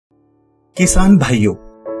किसान भाइयों,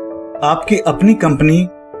 आपकी अपनी कंपनी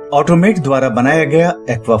ऑटोमेट द्वारा बनाया गया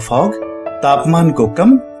एक्वाफॉग तापमान को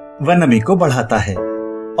कम व नमी को बढ़ाता है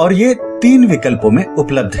और ये 3 विकल्पों में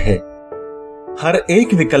उपलब्ध है। हर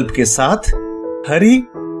एक विकल्प के साथ हरी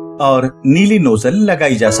और नीली नोजल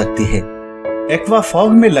लगाई जा सकती है।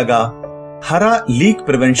 एक्वाफॉग में लगा हरा लीक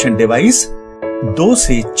प्रिवेंशन डिवाइस 2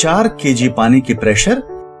 से 4 केजी पानी की प्रेशर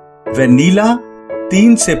व नीला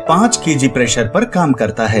 3 से 5 केजी प्रेशर पर काम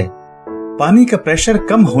करता है। पानी का प्रेशर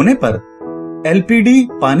कम होने पर एलपीडी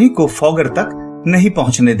पानी को फॉगर तक नहीं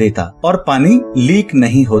पहुंचने देता और पानी लीक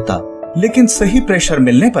नहीं होता, लेकिन सही प्रेशर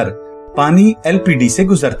मिलने पर पानी एलपीडी से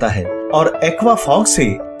गुजरता है और एक्वाफॉग से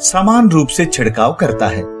समान रूप से छिड़काव करता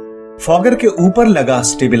है। फॉगर के ऊपर लगा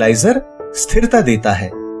स्टेबलाइजर स्थिरता देता है।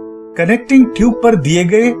 कनेक्टिंग ट्यूब पर दिए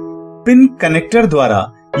गए पिन कनेक्टर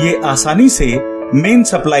द्वारा ये आसानी से मेन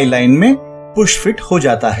सप्लाई लाइन में पुश फिट हो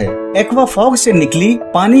जाता है। एक्वाफॉग से निकली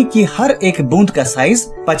पानी की हर एक बूंद का साइज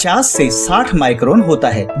 50 से 60 माइक्रोन होता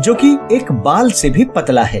है, जो कि एक बाल से भी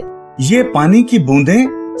पतला है। ये पानी की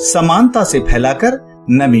बूंदें समानता से फैलाकर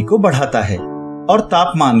नमी को बढ़ाता है और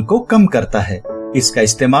तापमान को कम करता है। इसका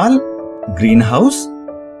इस्तेमाल ग्रीन हाउस,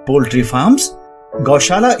 पोल्ट्री फार्म्स,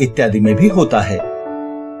 गौशाला इत्यादि में भी होता है।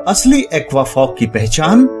 असली एक्वाफॉग की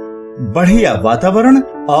पहचान बढ़िया वातावरण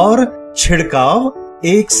और छिड़काव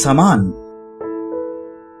एक समान